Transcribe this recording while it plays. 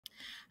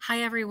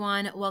Hi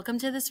everyone, welcome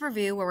to this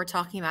review where we're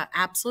talking about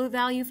absolute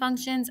value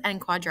functions and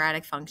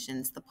quadratic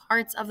functions, the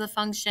parts of the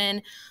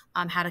function,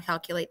 how to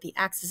calculate the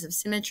axis of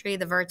symmetry,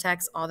 the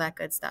vertex, all that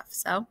good stuff.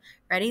 So,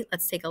 ready?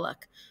 Let's take a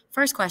look.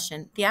 First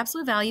question, the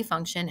absolute value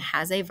function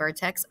has a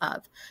vertex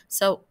of.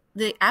 So,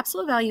 the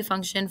absolute value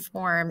function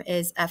form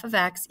is f of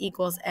x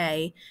equals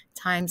a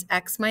times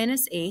x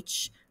minus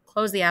h,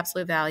 close the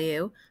absolute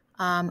value,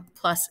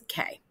 plus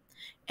k.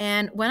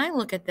 And when I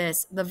look at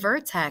this, the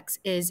vertex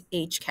is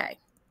hk.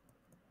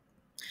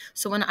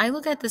 So when I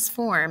look at this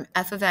form,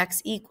 f of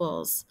x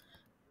equals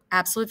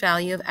absolute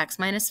value of x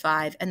minus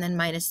 5 and then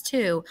minus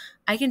 2,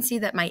 I can see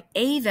that my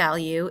a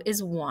value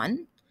is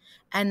 1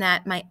 and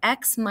that my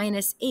x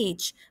minus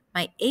h,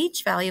 my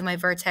h value, my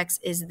vertex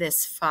is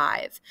this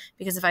 5.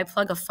 Because if I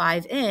plug a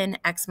 5 in,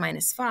 x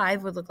minus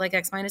 5 would look like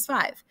x minus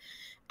 5.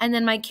 And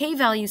then my k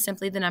value is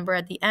simply the number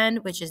at the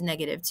end, which is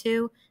negative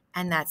 2.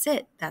 And that's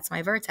it. That's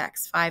my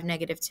vertex, 5,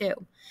 negative 2.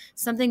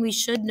 Something we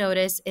should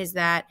notice is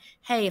that,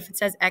 hey, if it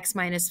says x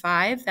minus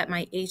 5, that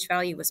my h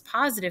value was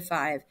positive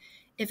 5.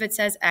 If it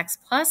says x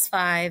plus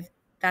 5,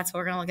 that's what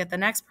we're going to look at the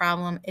next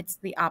problem. It's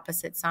the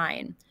opposite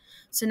sign.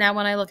 So now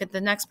when I look at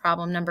the next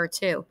problem, number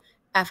 2,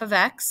 f of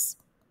x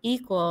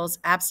equals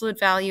absolute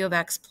value of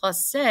x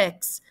plus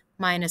 6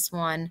 minus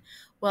 1.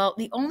 Well,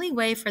 the only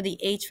way for the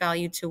h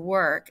value to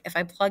work, if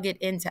I plug it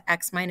into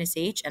x minus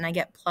h and I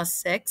get plus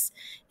 6,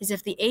 is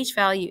if the h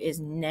value is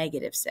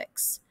negative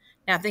 6.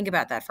 Now think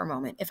about that for a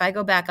moment. If I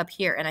go back up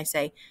here and I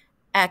say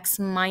x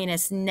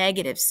minus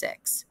negative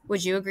 6,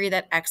 would you agree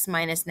that x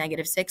minus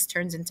negative 6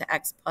 turns into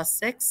x plus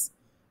 6?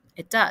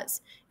 It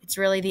does. It's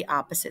really the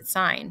opposite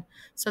sign.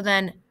 So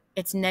then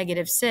it's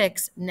negative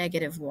 6,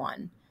 negative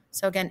 1.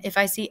 So again, if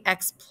I see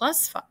x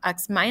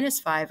minus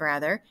 5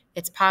 rather,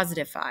 it's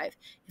positive 5.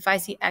 If I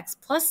see x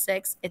plus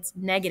 6, it's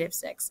negative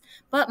 6.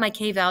 But my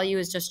k value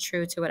is just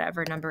true to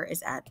whatever number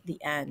is at the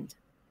end.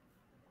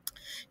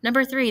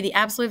 Number 3, the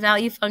absolute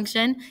value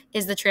function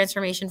is the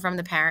transformation from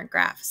the parent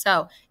graph.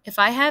 So if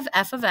I have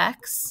f of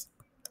x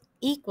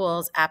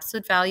equals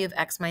absolute value of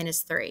x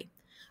minus 3,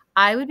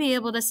 I would be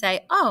able to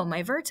say, oh,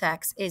 my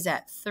vertex is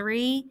at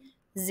 3,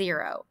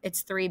 0.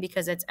 It's 3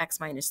 because it's x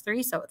minus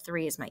 3, so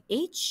 3 is my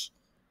h.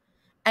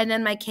 And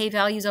then my k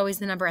value is always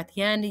the number at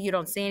the end. You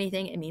don't say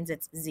anything. It means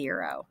it's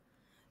 0.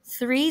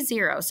 3,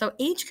 0. So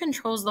h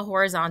controls the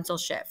horizontal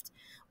shift.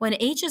 When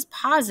h is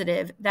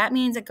positive, that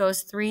means it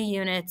goes 3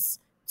 units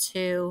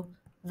to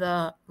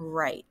the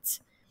right.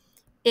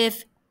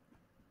 If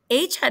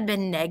h had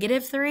been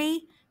negative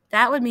 3,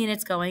 that would mean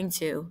it's going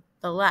to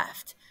the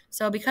left.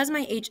 So because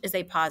my h is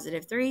a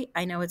positive 3,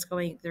 I know it's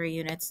going 3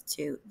 units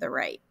to the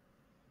right.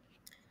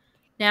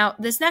 Now,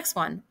 this next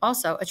one,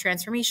 also a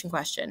transformation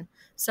question.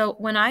 So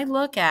when I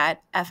look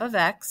at f of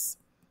x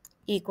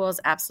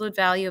equals absolute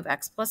value of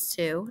x plus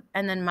 2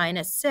 and then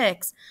minus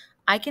 6,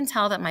 I can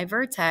tell that my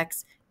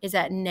vertex is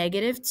at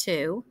negative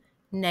 2,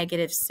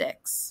 negative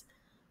 6.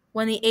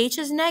 When the h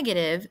is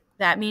negative,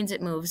 that means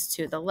it moves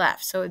to the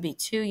left. So it would be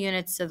 2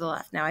 units to the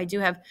left. Now, I do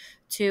have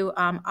two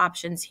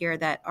options here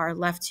that are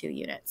left 2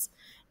 units.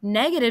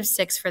 Negative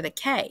 6 for the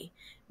k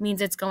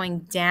means it's going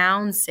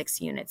down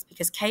 6 units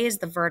because k is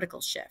the vertical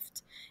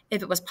shift.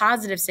 If it was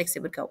positive 6,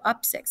 it would go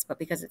up 6, but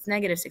because it's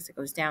negative 6, it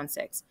goes down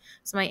 6.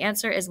 So my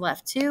answer is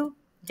left 2,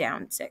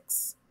 down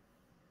 6.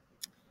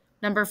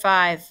 Number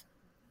 5,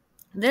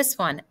 this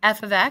one,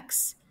 f of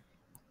x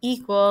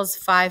equals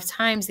 5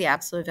 times the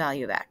absolute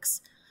value of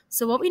x.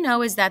 So what we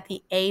know is that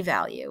the a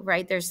value,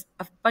 right, there's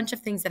a bunch of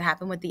things that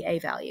happen with the a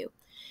value.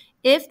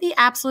 If the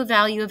absolute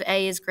value of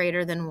a is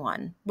greater than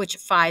 1, which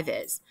 5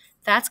 is,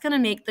 that's going to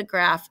make the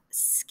graph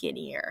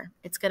skinnier.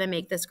 It's going to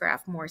make this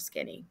graph more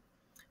skinny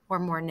or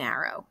more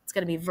narrow. It's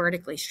going to be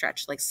vertically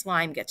stretched, like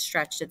slime gets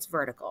stretched, it's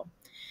vertical.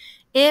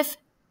 If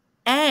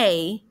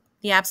a,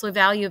 the absolute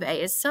value of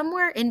a, is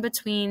somewhere in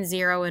between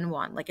 0 and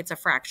 1, like it's a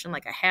fraction,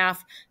 like a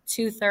half,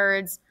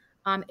 2/3,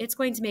 it's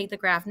going to make the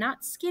graph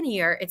not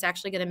skinnier, it's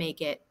actually going to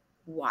make it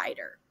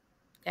wider.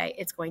 Okay,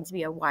 it's going to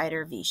be a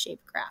wider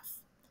V-shaped graph.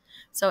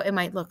 So it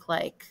might look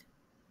like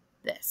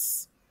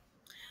this.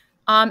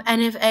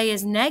 And if a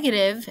is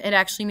negative, it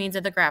actually means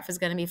that the graph is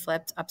going to be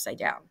flipped upside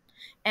down.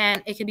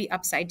 And it can be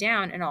upside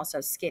down and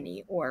also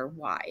skinny or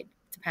wide.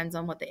 Depends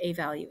on what the a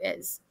value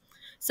is.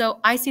 So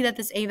I see that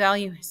this a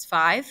value is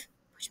 5,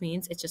 which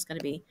means it's just going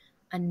to be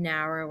a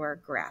narrower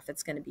graph.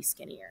 It's going to be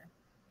skinnier.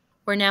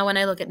 Or now when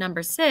I look at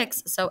number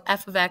 6, so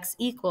f of x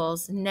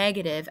equals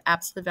negative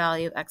absolute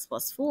value of x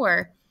plus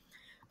 4,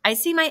 I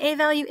see my a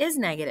value is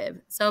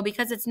negative. So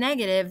because it's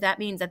negative, that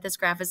means that this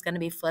graph is going to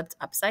be flipped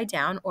upside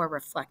down or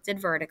reflected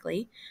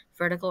vertically,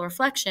 vertical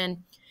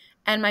reflection.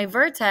 And my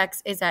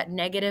vertex is at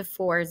negative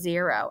 4,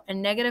 0.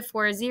 And negative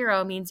 4,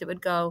 0 means it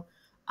would go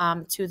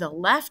to the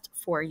left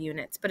 4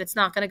 units, but it's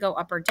not going to go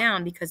up or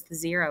down because the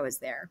 0 is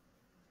there.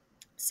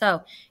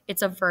 So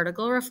it's a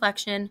vertical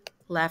reflection,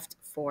 left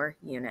 4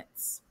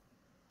 units.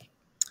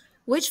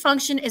 Which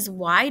function is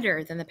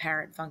wider than the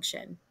parent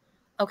function?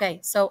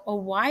 Okay, so a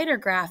wider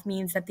graph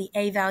means that the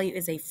a value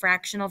is a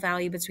fractional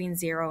value between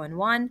 0 and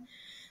 1.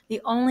 The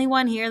only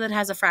one here that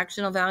has a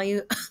fractional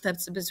value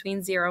that's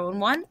between 0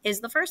 and 1 is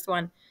the first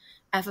one.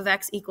 F of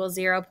x equals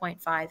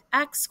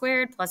 0.5x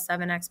squared plus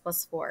 7x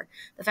plus 4.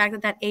 The fact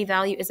that that a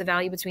value is a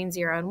value between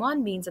 0 and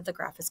 1 means that the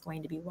graph is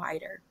going to be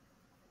wider.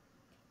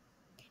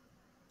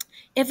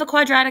 If a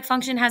quadratic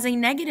function has a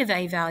negative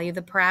a value,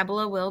 the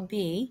parabola will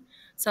be,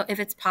 so if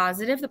it's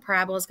positive, the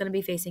parabola is going to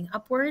be facing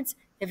upwards.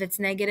 If it's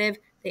negative,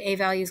 the a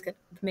value is going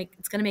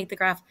to make the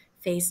graph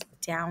face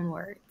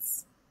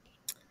downwards.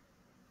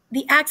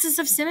 The axis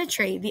of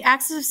symmetry. The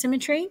axis of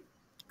symmetry,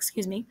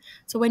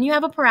 so when you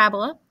have a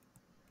parabola,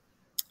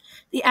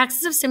 the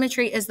axis of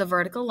symmetry is the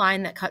vertical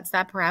line that cuts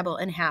that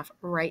parabola in half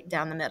right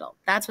down the middle.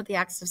 That's what the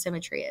axis of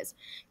symmetry is.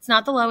 It's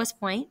not the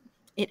lowest point.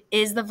 It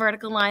is the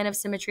vertical line of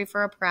symmetry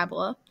for a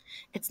parabola.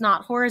 It's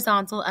not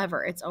horizontal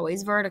ever. It's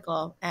always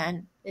vertical,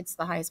 and it's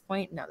the highest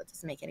point. No, that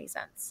doesn't make any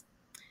sense.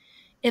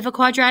 If a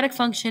quadratic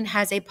function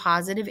has a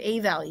positive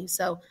a value,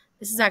 so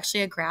this is actually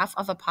a graph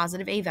of a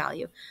positive a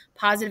value.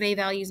 Positive a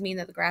values mean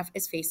that the graph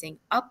is facing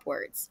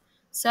upwards.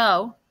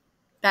 So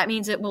that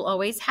means it will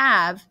always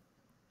have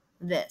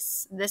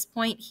this. This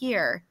point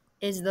here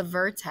is the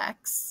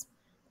vertex,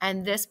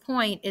 and this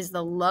point is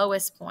the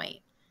lowest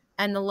point.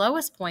 And the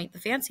lowest point, the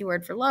fancy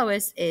word for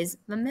lowest, is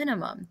the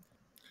minimum.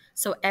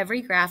 So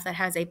every graph that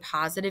has a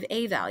positive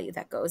a value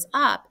that goes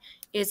up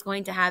is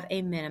going to have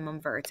a minimum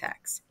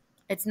vertex.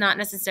 It's not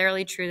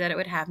necessarily true that it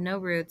would have no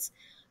roots.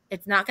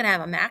 It's not going to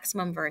have a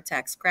maximum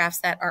vertex. Graphs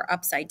that are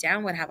upside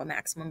down would have a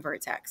maximum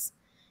vertex.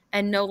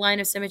 And no line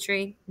of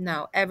symmetry?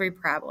 No, every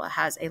parabola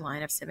has a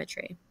line of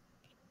symmetry.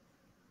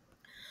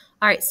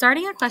 All right,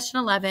 starting at question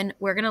 11,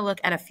 we're going to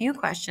look at a few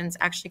questions,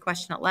 actually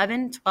question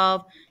 11,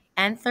 12,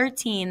 and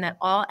 13 that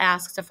all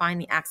ask to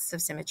find the axis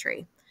of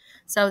symmetry.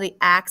 So the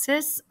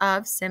axis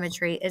of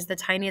symmetry is the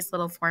tiniest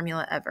little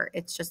formula ever.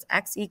 It's just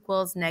x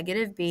equals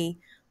negative b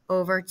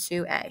over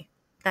 2a.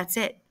 That's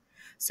it.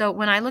 So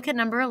when I look at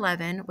number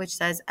 11, which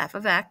says f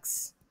of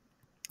x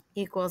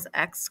equals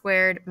x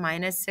squared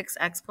minus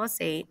 6x plus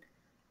 8,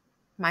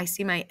 I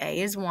see my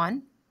a is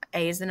 1.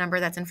 A is the number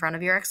that's in front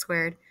of your x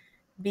squared.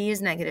 B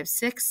is negative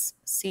 6.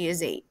 C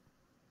is 8.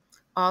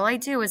 All I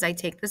do is I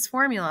take this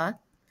formula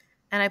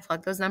and I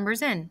plug those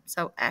numbers in.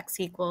 So x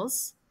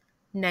equals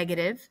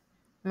negative,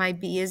 my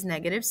b is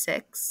negative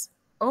 6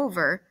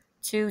 over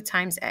 2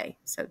 times a.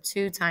 So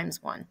 2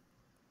 times 1.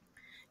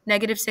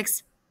 Negative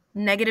 6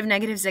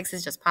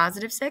 is just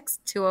positive 6.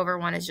 2 over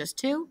 1 is just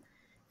 2.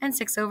 And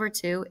 6 over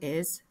 2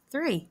 is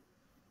 3.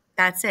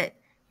 That's it.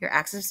 Your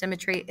axis of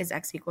symmetry is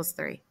x equals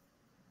 3.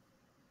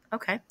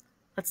 Okay,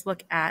 let's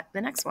look at the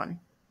next one.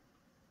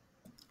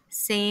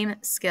 Same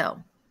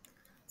skill.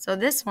 So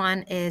this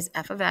one is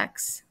f of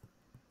x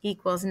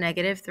equals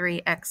negative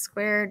 3x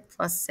squared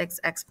plus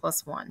 6x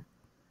plus 1.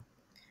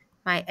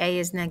 My a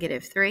is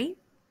negative 3.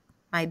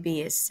 My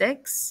b is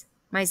 6.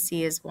 My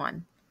c is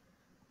 1.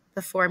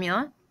 The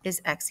formula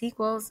is x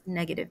equals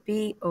negative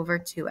b over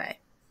 2a.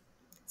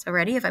 So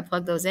ready? If I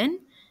plug those in,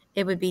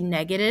 it would be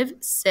negative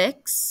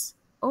 6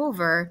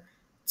 over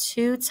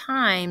 2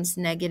 times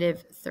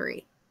negative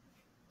 3.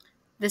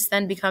 This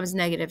then becomes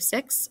negative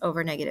 6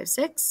 over negative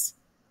 6,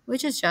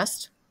 which is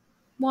just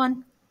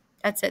 1.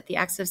 That's it. The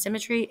axis of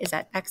symmetry is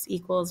at x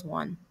equals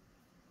 1.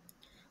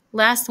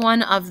 Last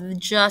one of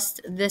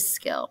just this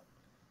skill.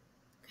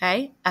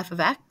 Okay, f of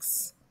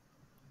x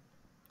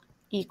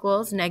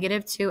equals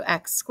negative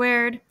 2x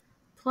squared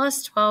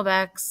plus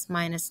 12x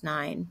minus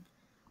 9.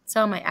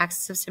 So my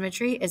axis of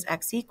symmetry is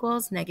x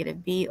equals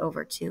negative b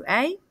over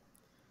 2a.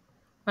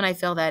 When I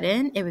fill that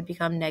in, it would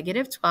become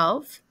negative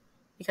 12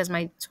 because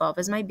my 12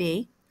 is my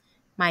b.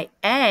 My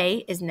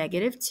a is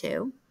negative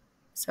 2,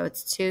 so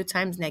it's 2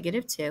 times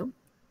negative 2.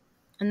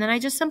 And then I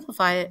just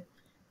simplify it.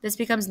 This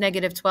becomes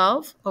negative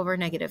 12 over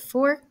negative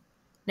 4.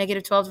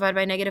 Negative 12 divided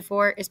by negative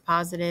 4 is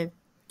positive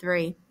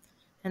 3.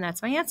 And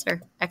that's my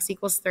answer. X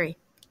equals 3.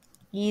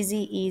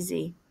 Easy,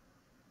 easy.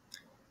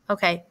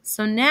 Okay,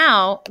 so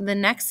now the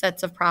next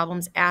sets of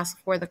problems ask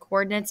for the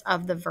coordinates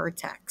of the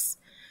vertex.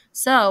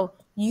 So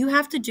you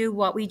have to do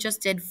what we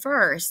just did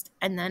first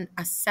and then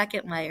a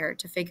second layer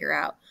to figure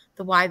out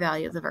the y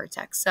value of the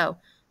vertex. So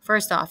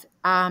first off,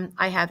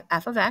 I have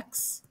f of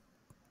x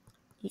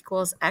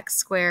equals x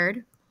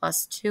squared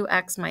plus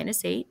 2x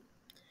minus 8.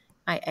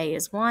 My a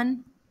is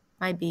 1.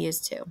 My b is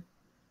 2.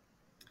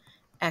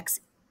 X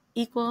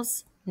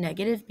equals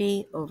negative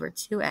b over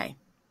 2a.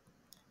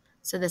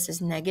 So this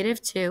is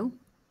negative 2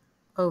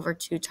 over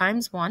 2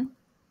 times 1,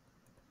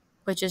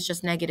 which is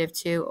just negative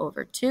 2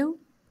 over 2,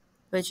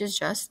 which is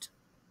just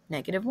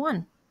negative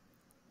 1.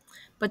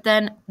 But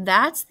then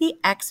that's the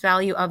x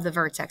value of the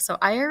vertex. So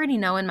I already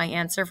know in my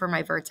answer for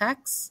my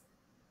vertex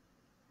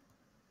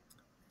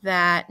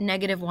that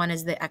negative 1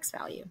 is the x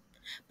value.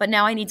 But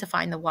now I need to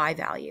find the y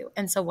value.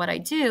 And so what I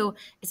do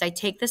is I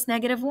take this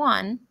negative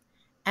 1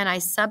 and I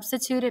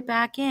substitute it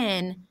back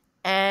in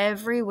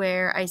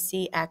everywhere I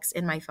see x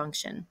in my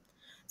function.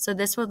 So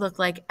this would look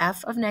like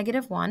f of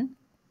negative 1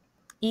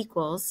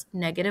 equals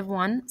negative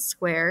 1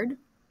 squared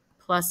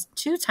plus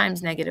 2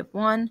 times negative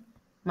 1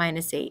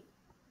 minus 8.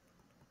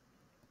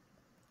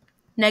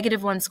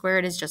 Negative 1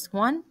 squared is just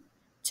 1.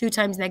 2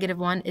 times negative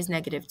 1 is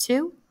negative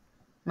 2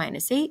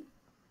 minus 8.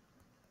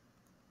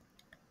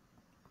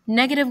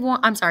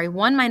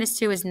 1 minus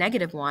 2 is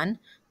negative 1.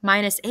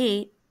 Minus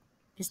 8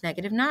 is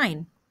negative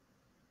 9.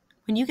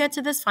 When you get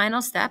to this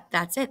final step,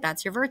 that's it.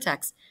 That's your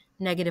vertex.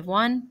 Negative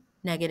 1,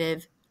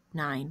 negative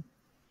 9.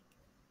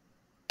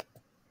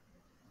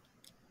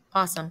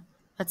 Awesome.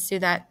 Let's do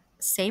that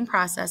same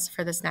process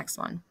for this next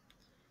one.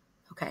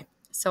 Okay,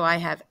 so I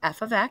have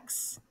f of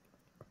x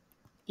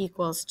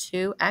equals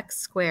 2x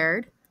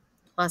squared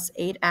plus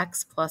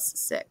 8x plus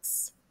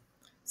 6.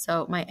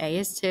 So my a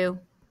is 2,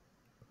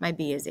 my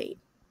b is 8.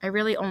 I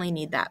really only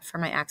need that for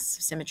my axis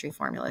of symmetry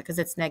formula because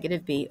it's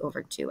negative b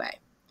over 2a.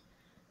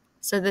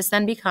 So this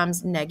then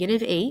becomes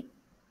negative 8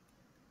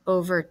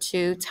 over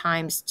 2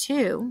 times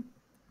 2.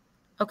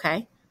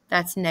 Okay,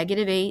 that's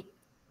negative 8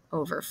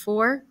 over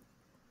 4,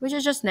 which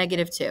is just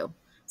negative 2.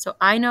 So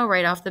I know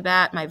right off the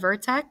bat my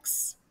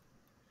vertex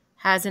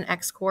has an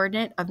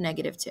x-coordinate of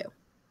negative 2.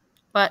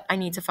 But I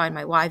need to find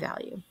my y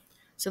value.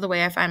 So the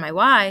way I find my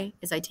y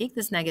is I take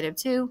this negative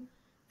 2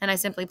 and I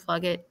simply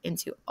plug it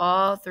into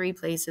all 3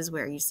 places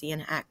where you see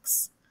an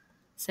x.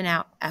 So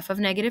now f of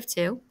negative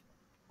 2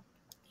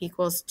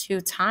 equals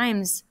 2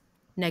 times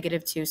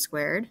negative 2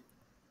 squared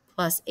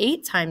plus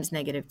 8 times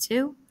negative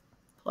 2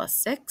 plus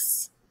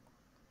 6.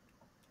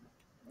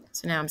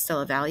 So now I'm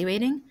still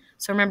evaluating.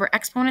 So remember,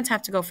 exponents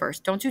have to go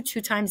first. Don't do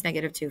 2 times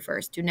negative 2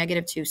 first. Do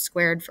negative 2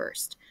 squared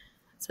first.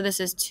 So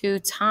this is 2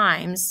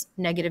 times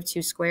negative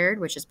 2 squared,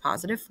 which is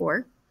positive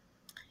 4.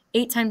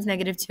 8 times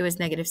negative 2 is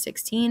negative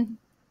 16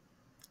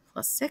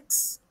 plus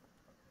 6.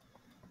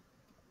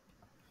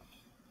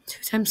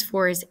 2 times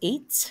 4 is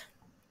 8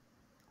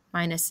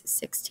 minus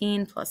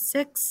 16 plus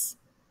 6.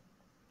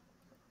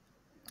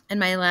 And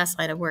my last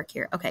line of work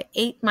here. Okay,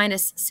 8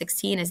 minus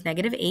 16 is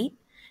negative 8.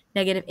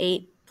 Negative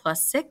 8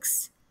 plus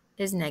 6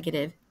 is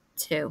negative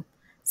 2.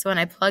 So when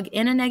I plug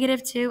in a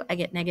negative 2, I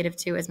get negative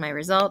 2 as my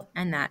result,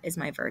 and that is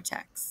my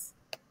vertex.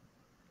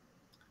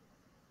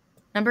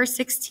 Number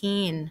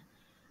 16.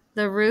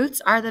 The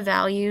roots are the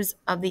values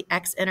of the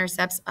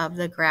x-intercepts of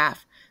the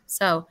graph.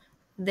 So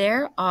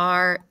there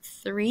are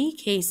 3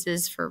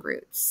 cases for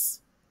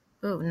roots.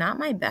 Ooh, not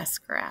my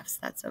best graphs.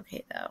 That's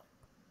okay, though.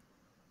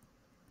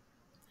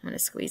 I'm going to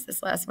squeeze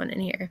this last one in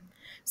here.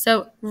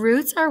 So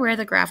roots are where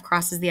the graph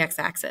crosses the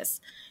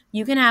x-axis.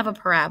 You can have a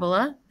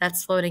parabola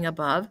that's floating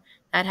above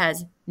that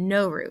has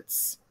no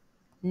roots,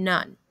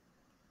 none.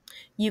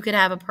 You could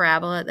have a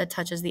parabola that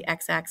touches the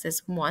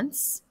x-axis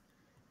once.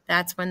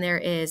 That's when there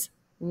is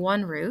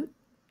 1 root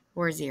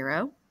or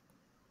 0.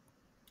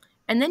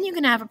 And then you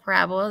can have a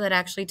parabola that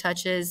actually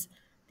touches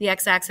the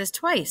x-axis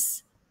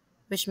twice,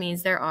 which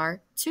means there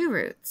are 2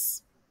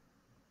 roots.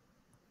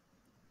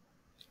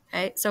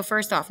 Okay, so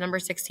first off, number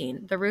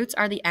 16, the roots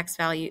are the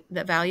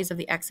values of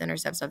the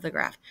x-intercepts of the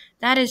graph.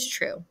 That is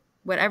true.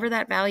 Whatever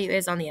that value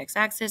is on the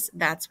x-axis,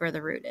 that's where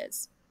the root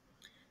is.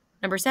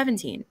 Number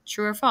 17,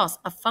 true or false,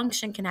 a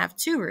function can have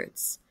 2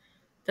 roots.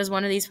 Does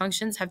one of these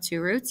functions have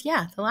 2 roots?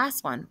 Yeah, the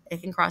last one.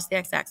 It can cross the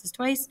x-axis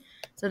twice,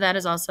 so that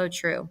is also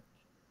true.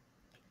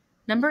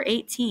 Number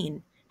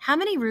 18, how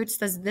many roots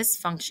does this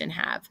function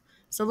have?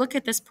 So look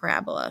at this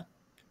parabola.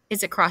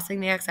 Is it crossing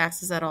the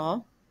x-axis at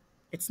all?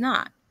 It's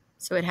not.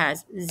 So it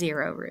has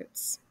 0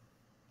 roots.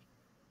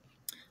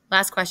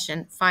 Last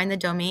question, find the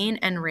domain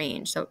and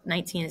range. So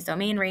 19 is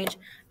domain, range.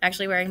 I'm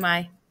actually wearing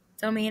my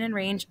domain and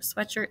range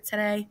sweatshirt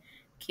today.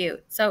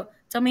 Cute. So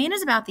domain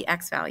is about the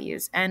x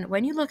values. And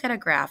when you look at a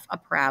graph, a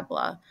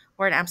parabola,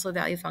 or an absolute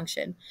value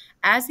function,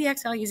 as the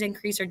x values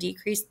increase or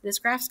decrease, this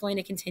graph is going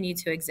to continue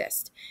to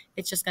exist.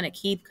 It's just going to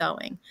keep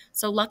going.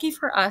 So lucky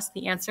for us,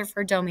 the answer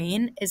for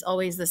domain is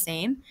always the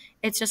same.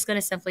 It's just going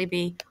to simply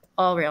be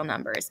all real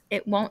numbers.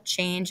 It won't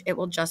change. It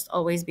will just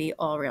always be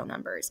all real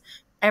numbers.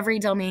 Every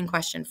domain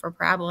question for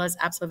parabolas,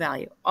 absolute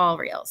value, all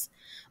reals.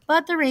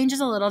 But the range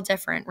is a little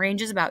different.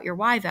 Range is about your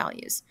y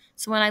values.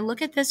 So when I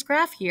look at this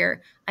graph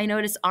here, I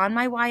notice on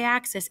my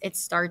y-axis, it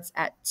starts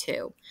at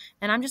 2.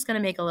 And I'm just going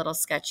to make a little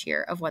sketch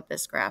here of what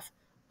this graph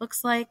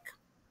looks like.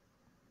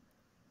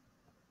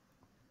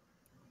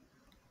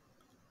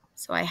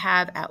 So I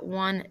have at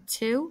 1,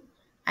 2,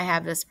 I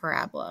have this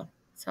parabola.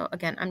 So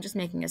again, I'm just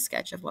making a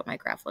sketch of what my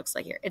graph looks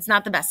like here. It's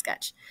not the best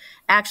sketch.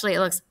 Actually, it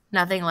looks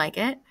nothing like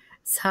it.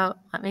 So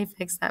let me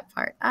fix that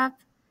part up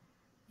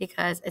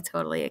because it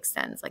totally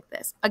extends like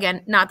this.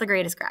 Again, not the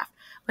greatest graph,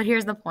 but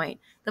here's the point.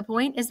 The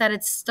point is that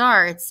it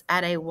starts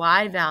at a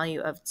y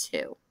value of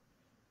 2.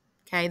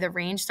 Okay, the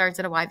range starts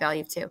at a y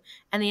value of 2.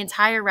 And the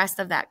entire rest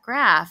of that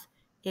graph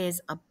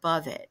is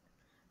above it.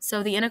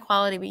 So the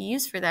inequality we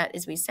use for that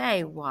is we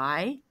say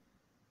y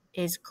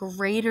is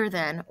greater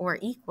than or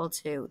equal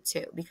to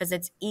 2 because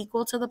it's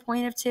equal to the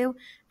point of 2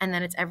 and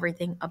then it's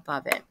everything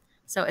above it.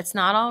 So it's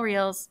not all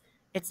reals.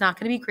 It's not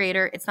going to be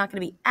greater. It's not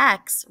going to be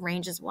x,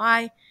 range is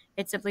y.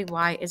 It's simply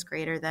y is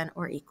greater than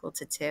or equal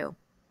to 2.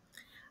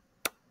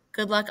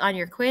 Good luck on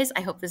your quiz.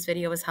 I hope this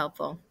video was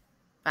helpful.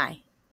 Bye.